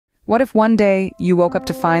What if one day you woke up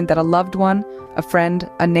to find that a loved one, a friend,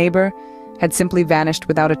 a neighbor, had simply vanished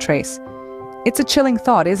without a trace? It's a chilling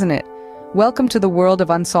thought, isn't it? Welcome to the world of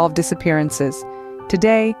unsolved disappearances.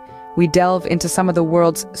 Today, we delve into some of the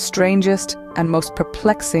world's strangest and most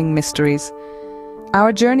perplexing mysteries.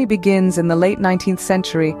 Our journey begins in the late 19th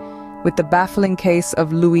century with the baffling case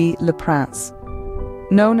of Louis Le Prince.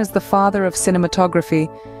 Known as the father of cinematography,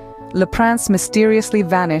 Le Prince mysteriously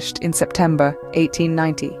vanished in September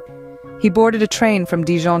 1890. He boarded a train from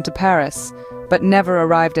Dijon to Paris, but never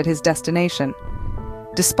arrived at his destination.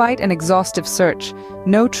 Despite an exhaustive search,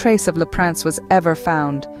 no trace of Le Prince was ever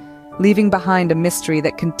found, leaving behind a mystery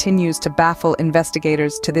that continues to baffle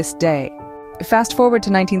investigators to this day. Fast forward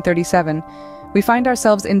to 1937, we find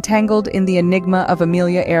ourselves entangled in the enigma of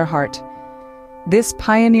Amelia Earhart. This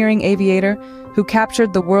pioneering aviator, who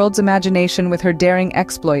captured the world's imagination with her daring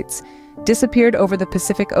exploits, disappeared over the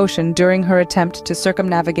Pacific Ocean during her attempt to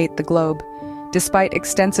circumnavigate the globe. Despite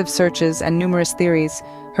extensive searches and numerous theories,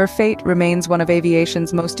 her fate remains one of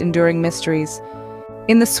aviation's most enduring mysteries.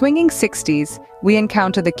 In the swinging 60s, we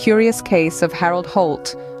encounter the curious case of Harold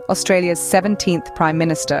Holt, Australia's 17th Prime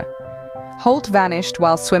Minister. Holt vanished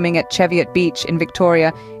while swimming at Cheviot Beach in Victoria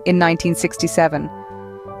in 1967.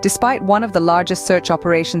 Despite one of the largest search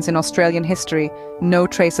operations in Australian history, no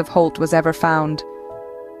trace of Holt was ever found.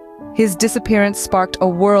 His disappearance sparked a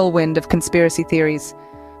whirlwind of conspiracy theories,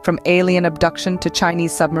 from alien abduction to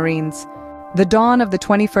Chinese submarines. The dawn of the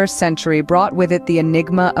 21st century brought with it the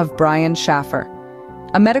enigma of Brian Shaffer.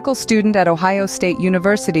 A medical student at Ohio State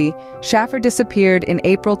University, Shaffer disappeared in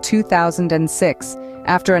April 2006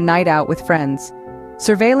 after a night out with friends.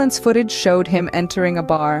 Surveillance footage showed him entering a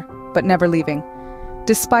bar, but never leaving.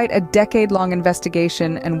 Despite a decade-long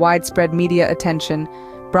investigation and widespread media attention,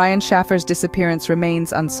 Brian Shaffer's disappearance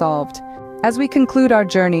remains unsolved. As we conclude our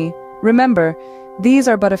journey, remember, these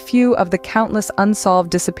are but a few of the countless unsolved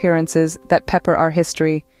disappearances that pepper our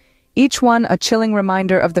history, each one a chilling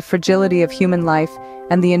reminder of the fragility of human life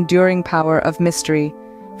and the enduring power of mystery.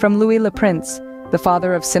 From Louis Le Prince, the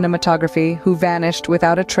father of cinematography who vanished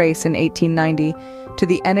without a trace in 1890, to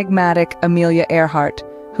the enigmatic Amelia Earhart,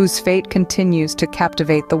 whose fate continues to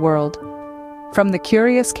captivate the world. From the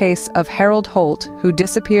curious case of Harold Holt, who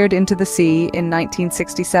disappeared into the sea in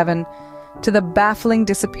 1967, to the baffling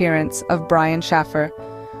disappearance of Brian Shaffer,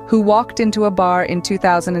 who walked into a bar in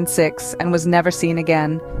 2006 and was never seen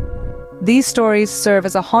again. These stories serve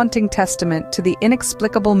as a haunting testament to the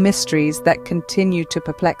inexplicable mysteries that continue to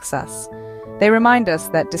perplex us. They remind us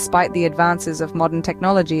that despite the advances of modern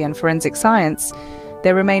technology and forensic science,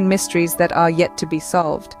 there remain mysteries that are yet to be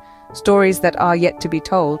solved, stories that are yet to be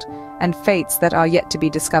told, and fates that are yet to be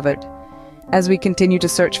discovered. As we continue to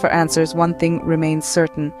search for answers, one thing remains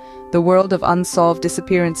certain. The world of unsolved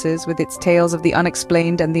disappearances, with its tales of the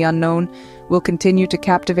unexplained and the unknown, will continue to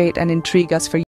captivate and intrigue us for